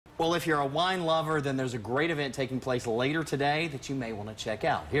Well, if you're a wine lover, then there's a great event taking place later today that you may want to check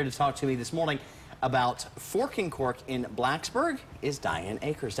out. Here to talk to me this morning about Fork and Cork in Blacksburg is Diane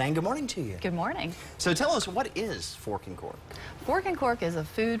Akers. Diane, good morning to you. Good morning. So tell us, what is Fork and Cork? Fork and Cork is a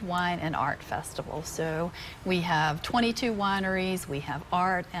food, wine, and art festival. So we have 22 wineries, we have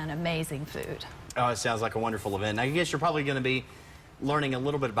art, and amazing food. Oh, it sounds like a wonderful event. Now, I guess you're probably going to be learning a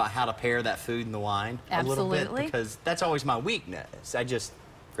little bit about how to pair that food and the wine. Absolutely. A little bit, because that's always my weakness. I just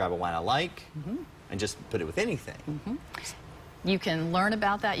grab a wine I like and just put it with anything. You can learn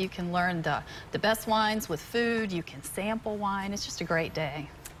about that. You can learn the best wines with food. You can sample wine. It's just a great day.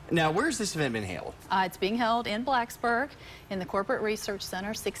 Now, where's this event been held? It's being held in Blacksburg in the Corporate Research Center,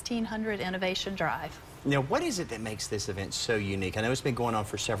 1600 Innovation Drive. Now, what is it that makes this event so unique? I know it's been going on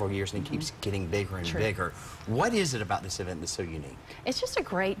for several years and it keeps getting bigger and bigger. What is it about this event that's so unique? It's just a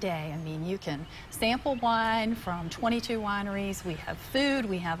great day. I mean, you can sample wine from 22 wineries. We have food,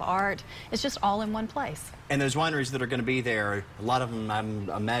 we have art. It's just all in one place. And those wineries that are going to be there, a lot of them, I'm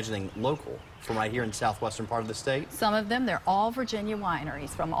imagining, local from right here in the southwestern part of the state? Some of them, they're all Virginia wineries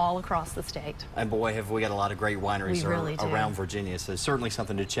from all across the state. And boy, have we got a lot of great wineries around Virginia, so certainly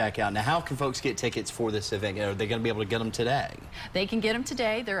something to check out. Now, how can folks get tickets for this event? Are they going to be able to get them today? They can get them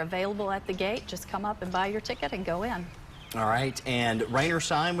today. They're available at the gate. Just come up and buy your ticket and go in. All right, and rain or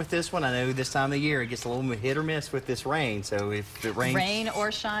shine with this one? I know this time of year it gets a little hit or miss with this rain, so if it rains... Rain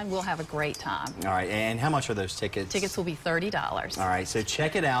or shine, we'll have a great time. All right, and how much are those tickets? Tickets will be $30. All right, so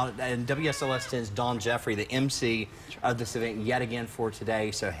check it out. And WSLS 10's Dawn Jeffrey, the MC of this event yet again for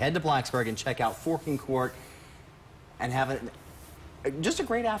today. So head to Blacksburg and check out Fork and Cork and have just a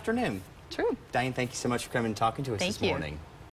great afternoon. True. Diane, thank you so much for coming and talking to us this morning. Thank you.